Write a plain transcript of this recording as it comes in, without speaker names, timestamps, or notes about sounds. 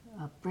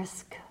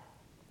brisk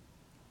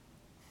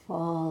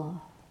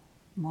fall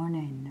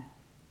morning.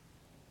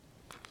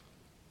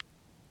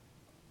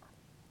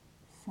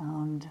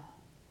 Sound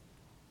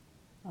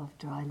of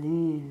dry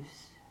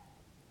leaves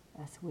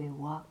as we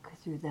walk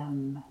through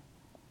them,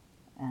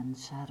 and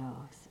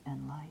shadows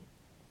and light.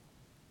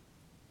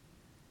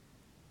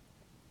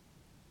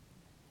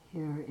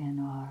 Here in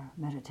our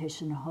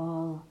meditation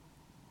hall,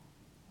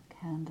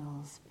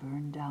 candles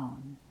burn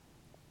down,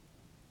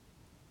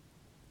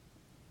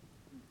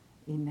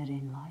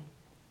 emitting light.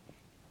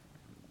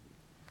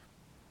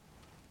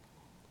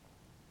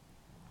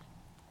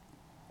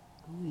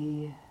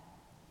 We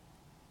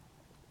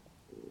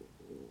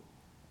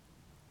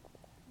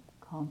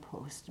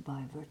compost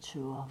by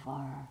virtue of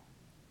our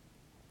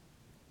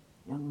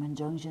Yongmen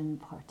Zhongjin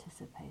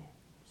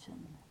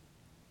participation.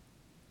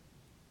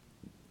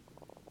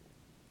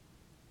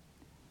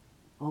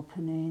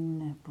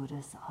 Opening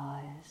Buddha's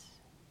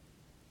eyes,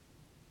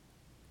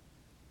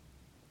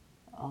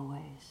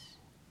 always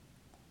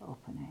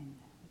opening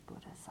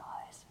Buddha's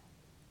eyes.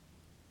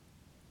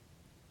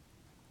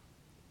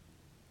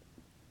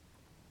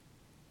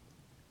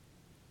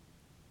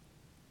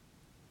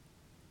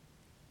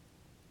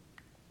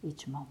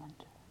 Each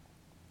moment.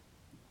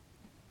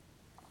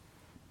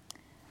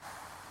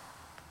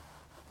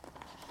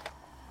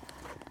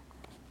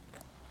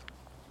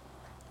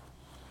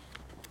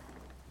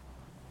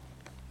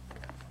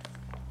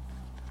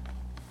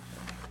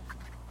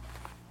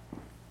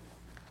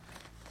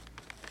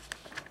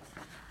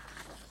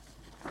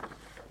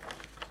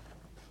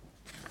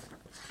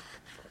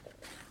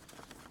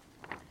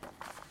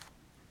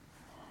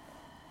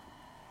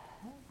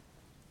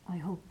 I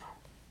hope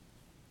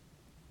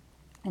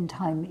in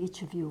time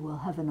each of you will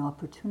have an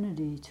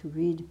opportunity to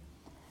read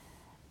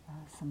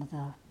some of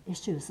the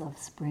issues of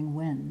Spring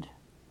Wind,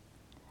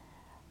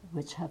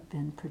 which have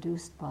been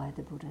produced by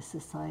the Buddhist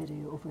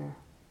Society over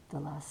the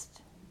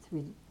last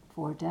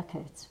 3-4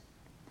 decades.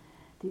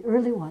 The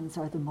early ones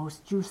are the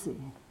most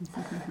juicy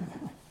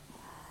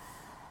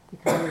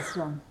because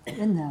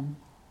in them,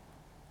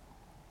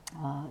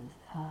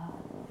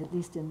 at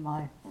least in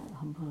my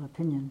humble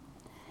opinion,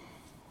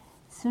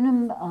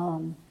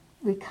 Sunim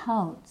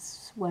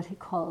recounts what he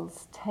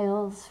calls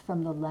tales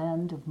from the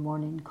land of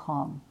morning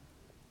calm.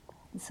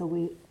 And so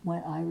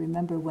I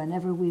remember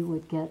whenever we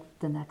would get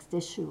the next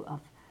issue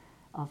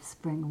of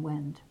Spring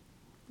Wind,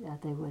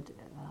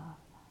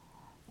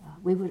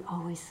 we would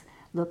always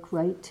look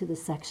right to the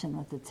section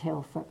of the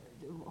tale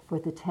for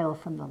the tale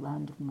from the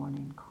land of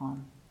morning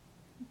calm.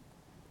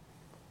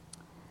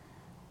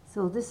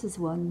 So this is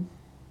one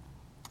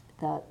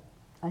that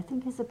I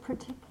think is a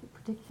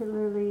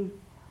particularly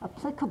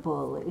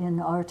applicable in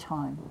our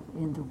time,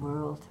 in the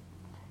world,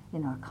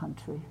 in our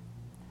country,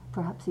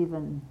 perhaps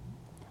even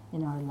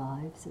in our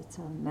lives. It's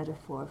a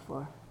metaphor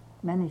for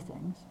many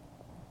things.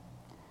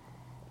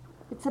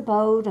 It's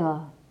about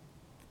a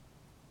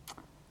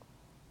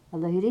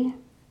lady,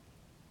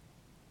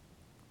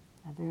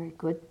 a very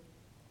good,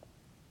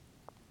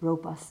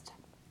 robust,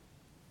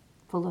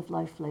 full of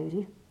life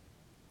lady,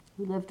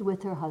 who lived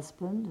with her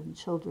husband and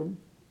children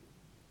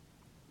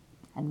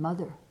and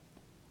mother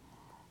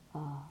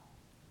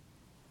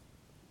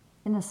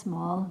in a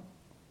small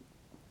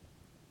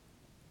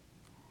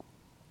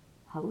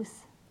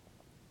house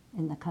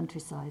in the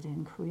countryside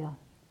in Korea.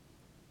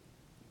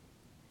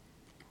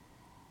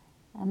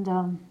 And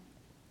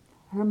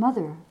her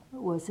mother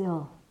was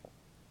ill,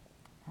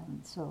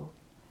 and so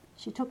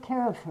she took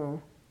care of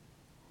her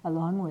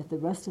along with the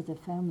rest of the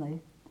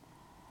family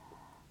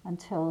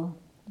until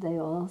they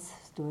all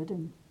stood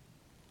and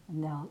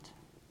knelt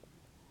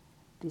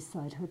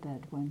beside her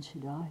bed when she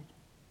died.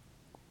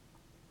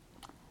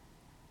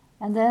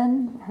 And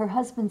then her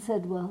husband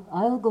said, "Well,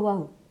 I'll go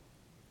out."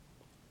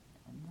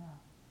 And,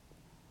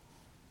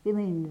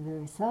 feeling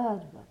very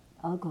sad, but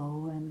I'll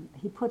go. And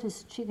he put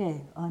his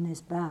chige on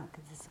his back.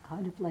 It's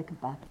kind of like a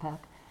backpack,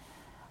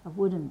 a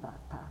wooden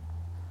backpack.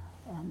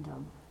 And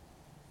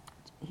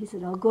he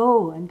said, "I'll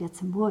go and get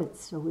some wood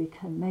so we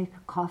can make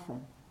a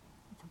coffin,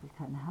 so we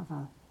can have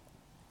a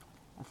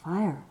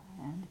fire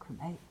and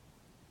cremate."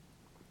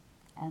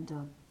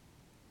 And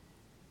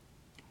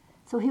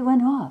so he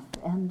went off,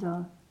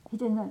 and he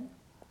didn't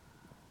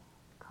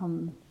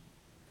come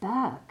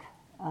back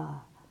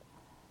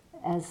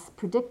as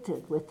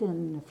predicted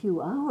within a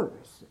few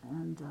hours.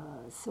 And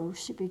so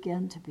she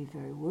began to be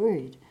very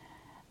worried.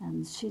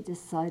 And she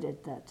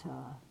decided that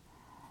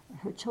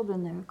her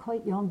children, they were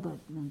quite young, but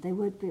they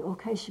would be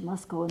okay. She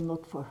must go and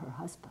look for her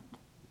husband.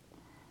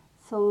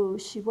 So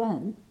she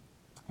went,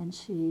 and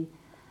she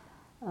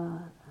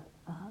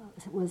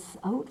was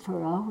out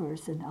for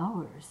hours and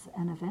hours.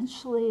 And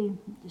eventually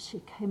she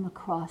came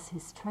across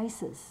his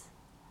traces.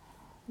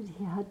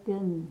 He had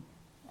been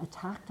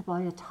attacked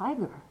by a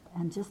tiger,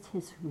 and just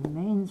his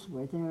remains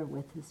were there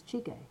with his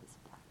chige, his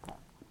backpack.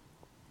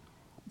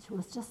 And she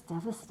was just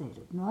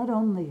devastated. Not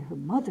only her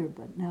mother,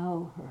 but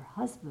now her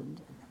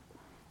husband,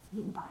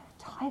 eaten by a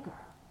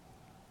tiger.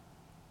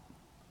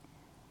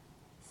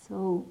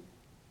 So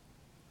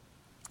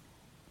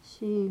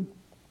she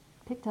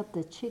picked up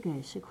the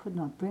chige, she could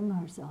not bring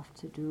herself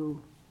to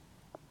do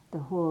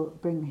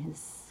bring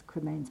his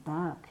remains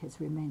back.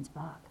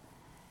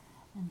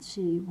 And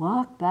she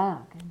walked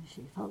back, and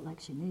she felt like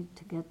she needed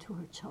to get to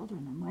her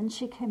children. And when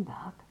she came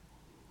back,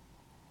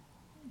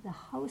 the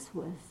house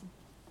was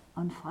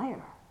on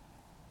fire.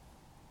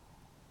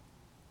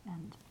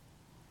 And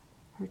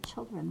her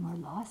children were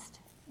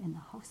lost in the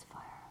house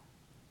fire.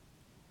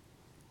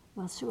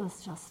 Well, she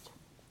was just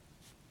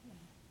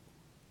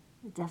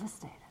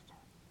devastated.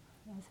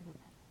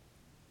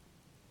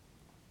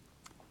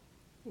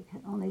 You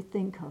can only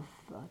think of,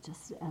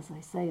 just as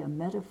I say, a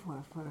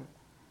metaphor for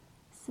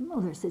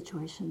similar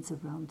situations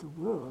around the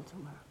world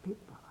where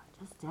people are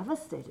just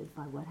devastated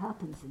by what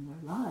happens in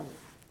their lives.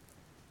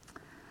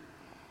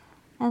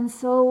 And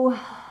so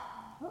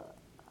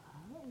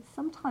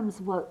sometimes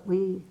what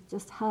we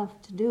just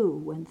have to do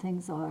when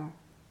things are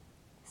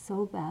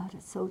so bad,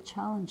 it's so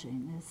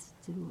challenging, is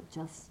to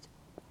just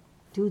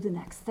do the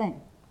next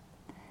thing.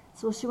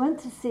 So she went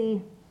to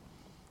see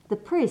the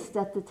priest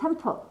at the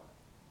temple.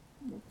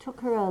 It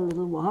took her a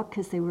little walk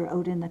because they were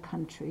out in the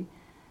country.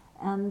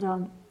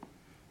 And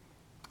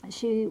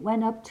she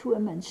went up to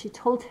him and she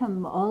told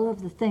him all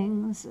of the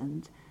things.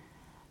 And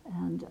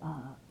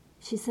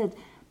she said,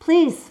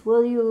 "Please,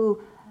 will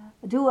you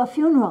do a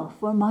funeral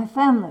for my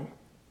family?"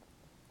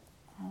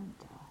 And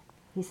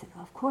he said,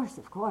 "Of course,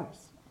 of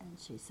course." And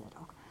she said,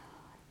 "Okay."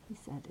 He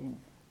said,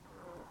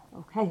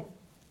 "Okay,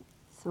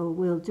 so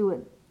we'll do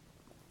it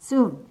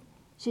soon."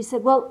 She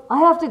said, "Well, I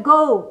have to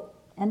go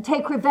and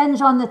take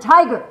revenge on the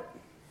tiger.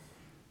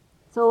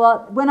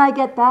 So when I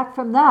get back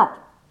from that,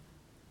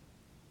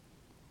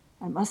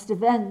 I must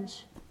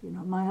avenge,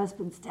 my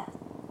husband's death."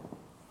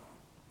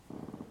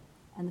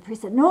 And the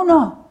priest said,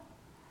 No,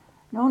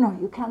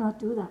 you cannot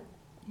do that.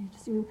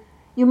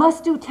 You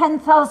must do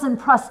 10,000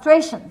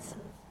 prostrations."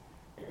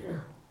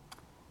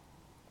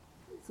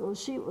 So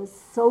she was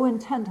so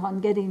intent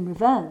on getting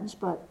revenge,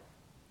 but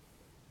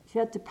she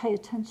had to pay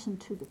attention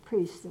to the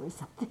priest. There was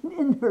something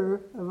in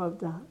her about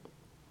that.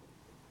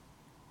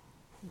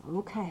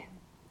 Okay.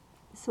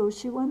 So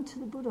she went to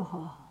the Buddha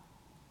Hall.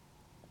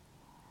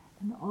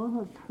 And all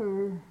of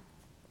her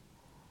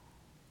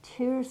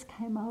tears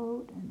came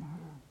out, and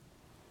her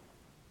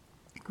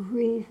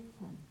grief,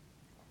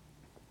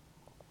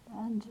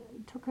 and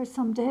it took her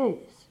some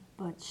days,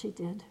 but she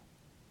did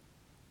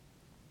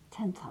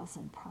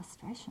 10,000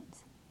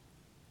 prostrations.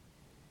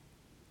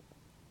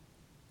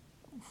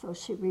 So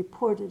she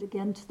reported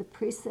again to the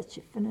priest that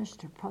she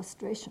finished her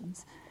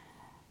prostrations,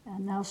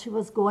 and now she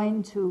was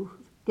going to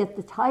get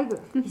the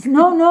tiger. He said,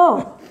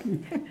 No. He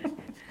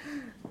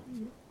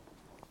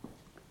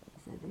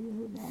said,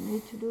 "I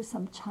need to do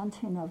some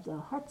chanting of the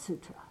Heart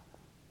Sutra."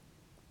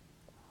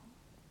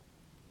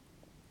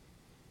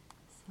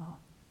 So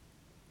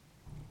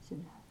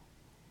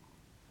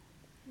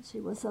she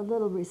was a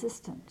little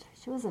resistant.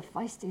 She was a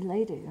feisty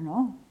lady,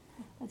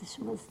 But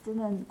she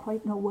didn't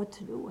quite know what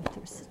to do with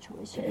her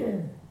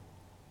situation.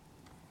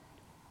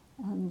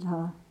 And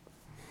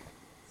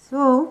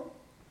so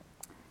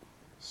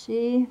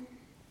she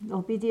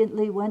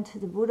obediently went to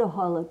the Buddha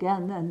Hall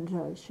again,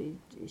 and she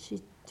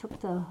took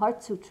the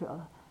Heart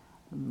Sutra.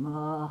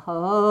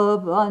 Mahabanya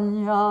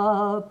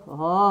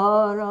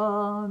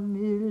Paramilda.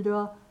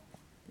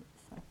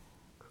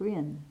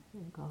 Korean,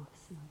 there it goes.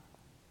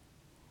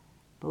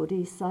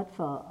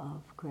 Bodhisattva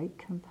of great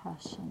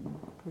compassion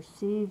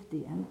perceived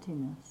the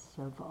emptiness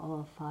of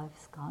all 5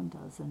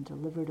 skandhas and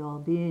delivered all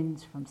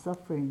beings from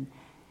suffering.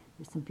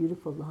 There's some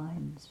beautiful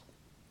lines.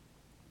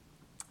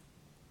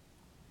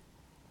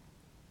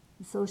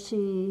 So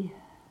she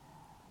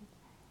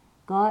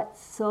got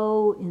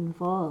so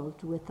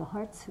involved with the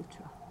Heart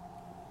Sutra,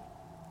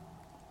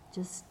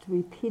 just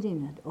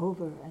repeating it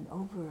over and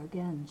over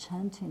again,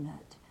 chanting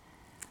it.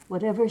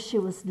 Whatever she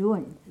was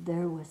doing,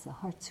 there was the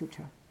Heart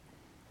Sutra.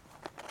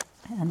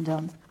 And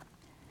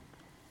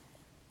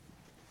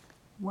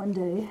one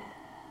day,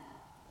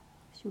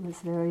 she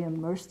was very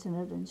immersed in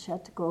it, and she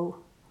had to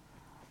go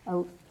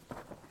out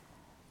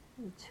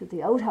to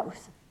the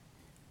outhouse.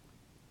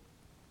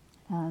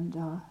 And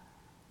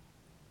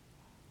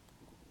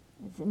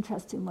it's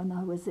interesting, when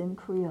I was in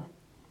Korea,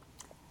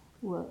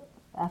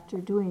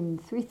 after doing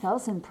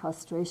 3,000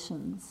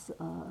 prostrations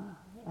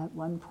at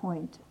one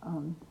point,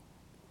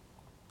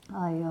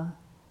 I,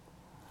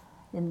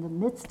 in the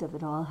midst of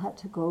it all, had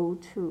to go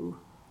to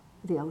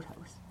the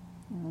outhouse.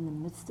 In the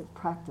midst of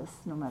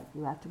practice, no matter,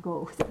 you have to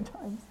go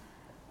sometimes.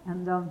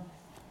 And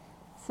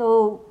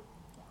so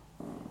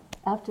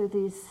after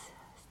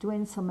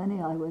doing so many,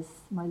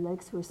 my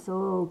legs were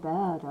so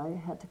bad, I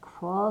had to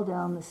crawl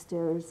down the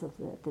stairs of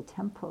the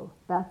temple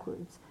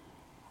backwards.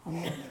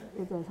 And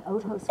the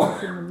outhouse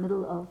was in the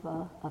middle of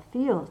a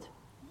field.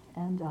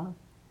 And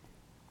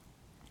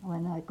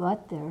when I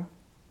got there,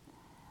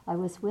 I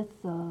was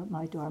with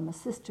my Dharma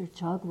sister,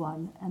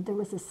 Jagwan, and there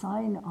was a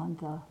sign on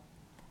the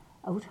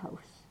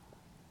outhouse.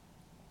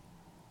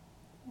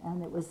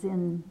 And it was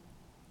in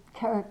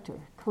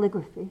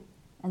calligraphy.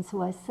 And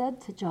so I said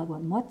to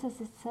Jagwan, "What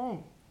does it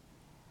say?"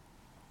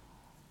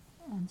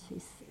 And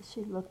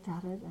she looked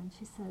at it and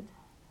she said,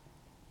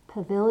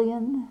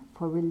 Pavilion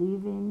for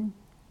Relieving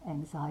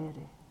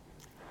Anxiety.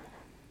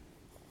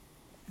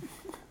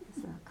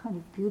 It's a kind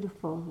of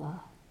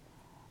beautiful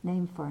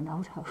name for an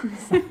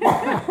outhouse.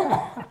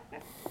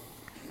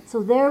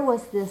 So there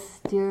was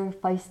this dear,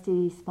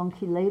 feisty,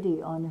 spunky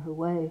lady on her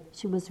way.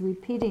 She was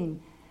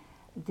repeating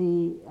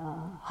the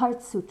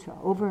Heart Sutra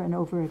over and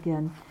over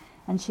again.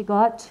 And she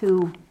got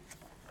to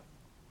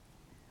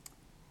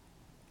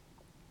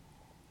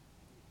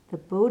the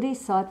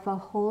Bodhisattva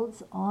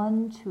holds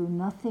on to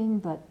nothing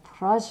but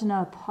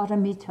prajna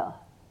paramita.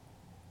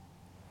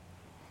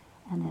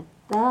 And at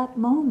that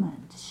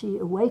moment, she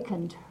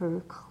awakened.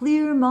 Her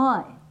clear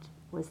mind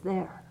was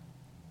there.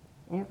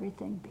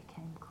 Everything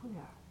became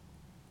clear.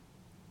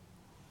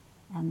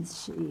 And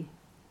she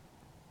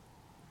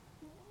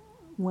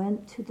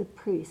went to the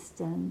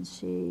priest and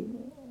she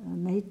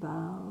made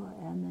bow,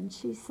 and then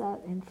she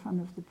sat in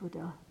front of the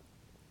Buddha.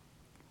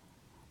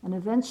 And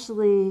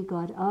eventually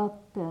got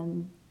up,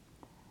 and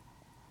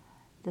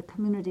the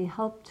community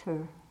helped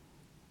her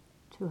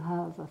to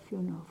have a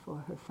funeral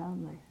for her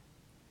family.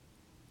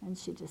 And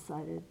she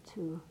decided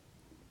to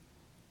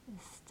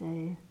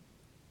stay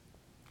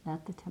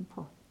at the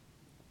temple.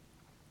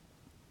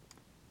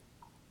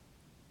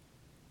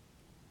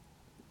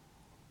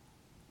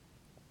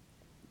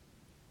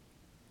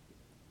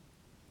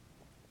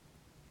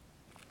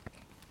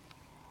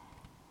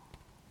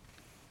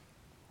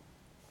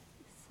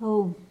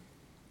 So,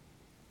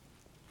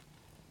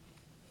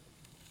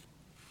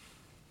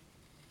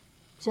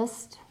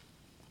 just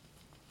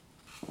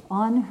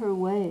on her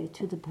way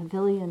to the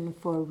pavilion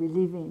for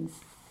relieving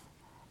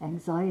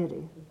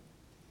anxiety,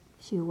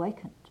 she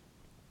awakened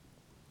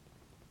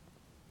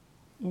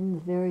in the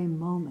very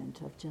moment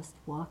of just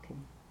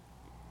walking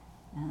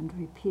and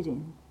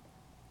repeating.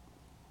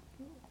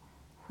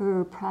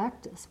 Her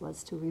practice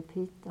was to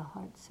repeat the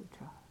Heart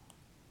Sutra.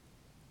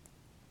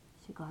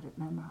 She got it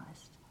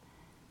memorized.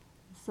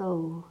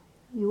 So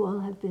you all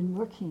have been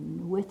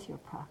working with your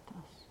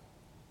practice.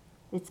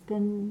 It's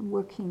been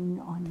working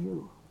on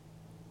you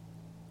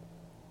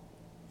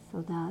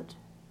so that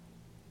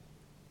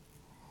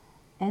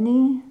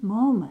any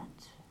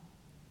moment,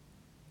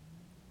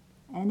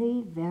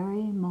 any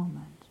very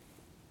moment,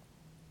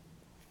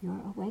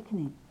 you're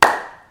awakening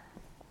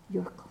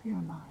your clear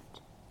mind.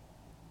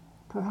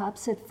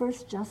 Perhaps at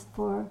first just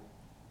for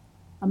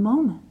a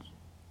moment.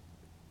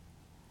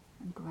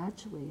 And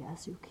gradually,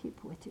 as you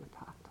keep with your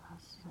practice,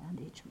 and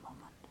each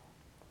moment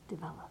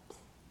develops.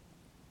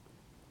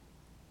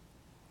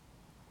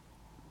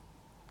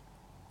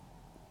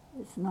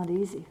 It's not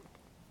easy.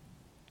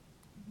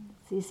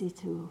 It's easy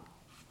to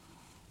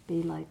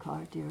be like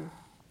our dear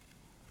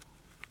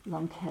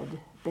lunkhead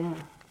bear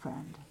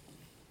friend.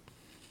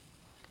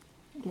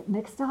 Get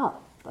mixed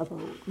up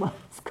about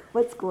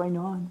what's going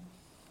on.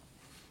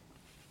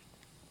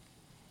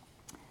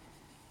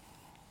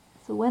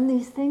 So when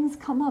these things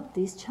come up,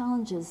 these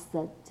challenges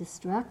that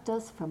distract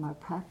us from our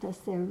practice,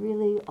 they're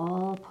really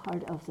all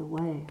part of the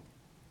way.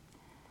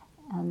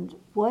 And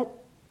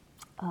what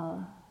a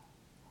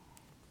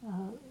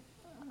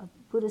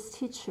Buddhist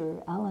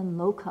teacher, Alan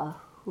Loka,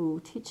 who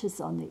teaches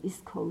on the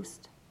East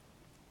Coast,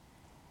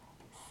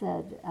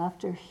 said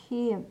after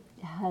he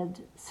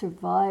had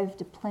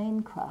survived a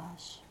plane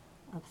crash,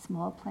 a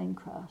small plane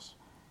crash,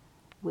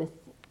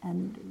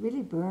 and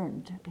really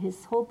burned.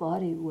 His whole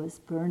body was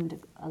burned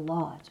a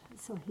lot,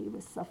 so he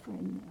was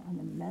suffering an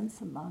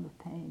immense amount of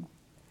pain.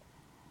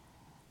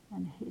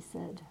 And he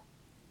said,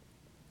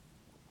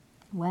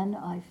 when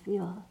I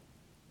feel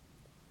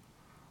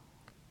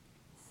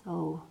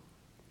so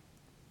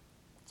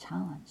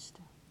challenged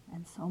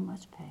and so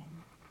much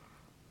pain,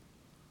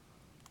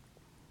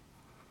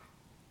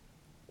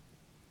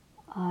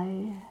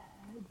 I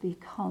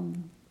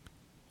become,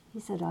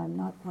 he said, I'm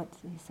not, what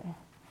did he say?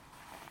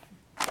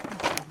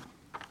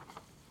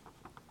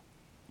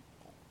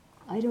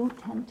 I don't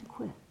tend to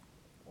quit.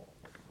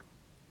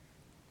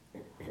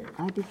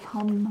 I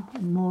become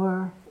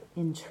more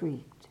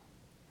intrigued.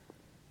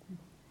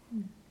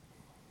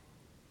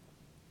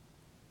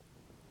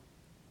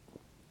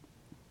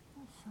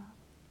 So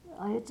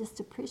I just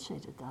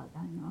appreciated that.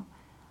 I know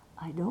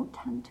I don't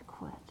tend to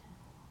quit.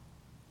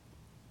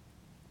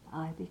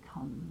 I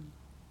become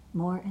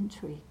more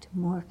intrigued,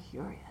 more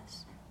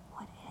curious.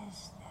 What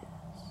is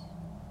this?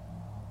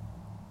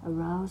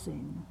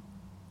 Arousing.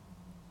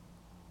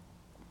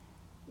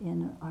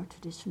 In our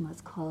tradition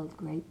what's called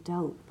great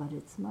doubt, but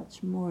it's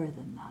much more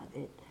than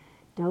that.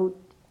 Doubt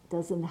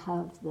doesn't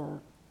have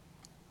the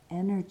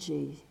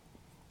energy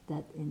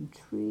that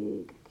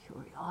intrigue,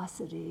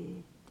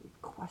 curiosity,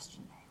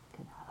 questioning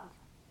can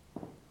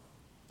have.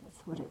 That's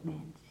what it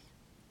means.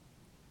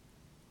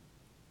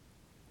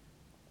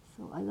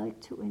 So I like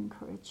to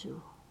encourage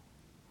you.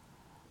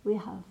 We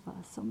have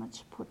so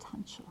much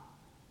potential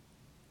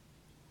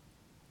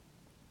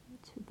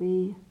to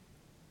be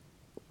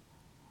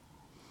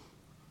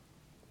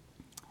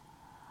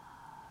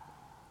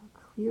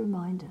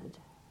clear-minded,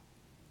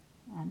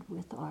 and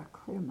with our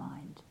clear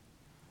mind,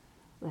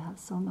 we have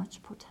so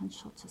much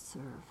potential to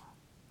serve.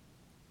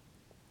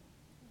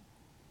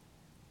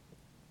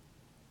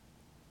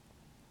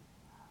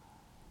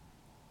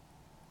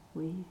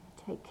 we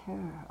take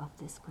care of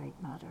this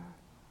great matter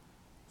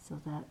so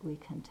that we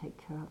can take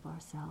care of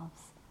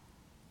ourselves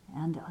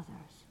and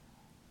others.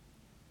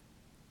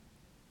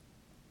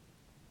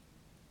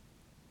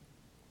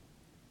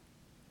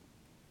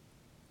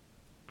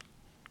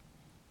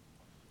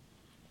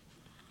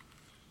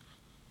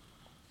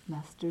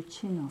 Master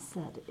Chino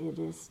said, it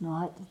is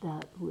not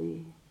that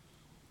we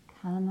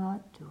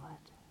cannot do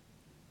it.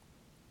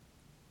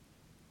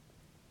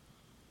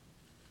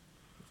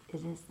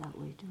 It is that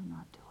we do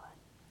not do it.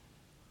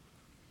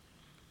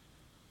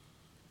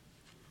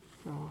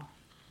 So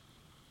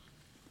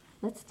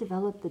let's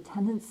develop the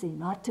tendency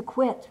not to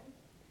quit,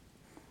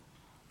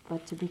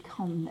 but to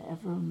become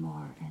ever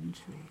more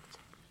intrigued.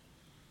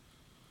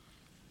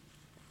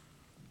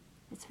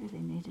 It's really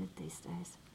needed these days.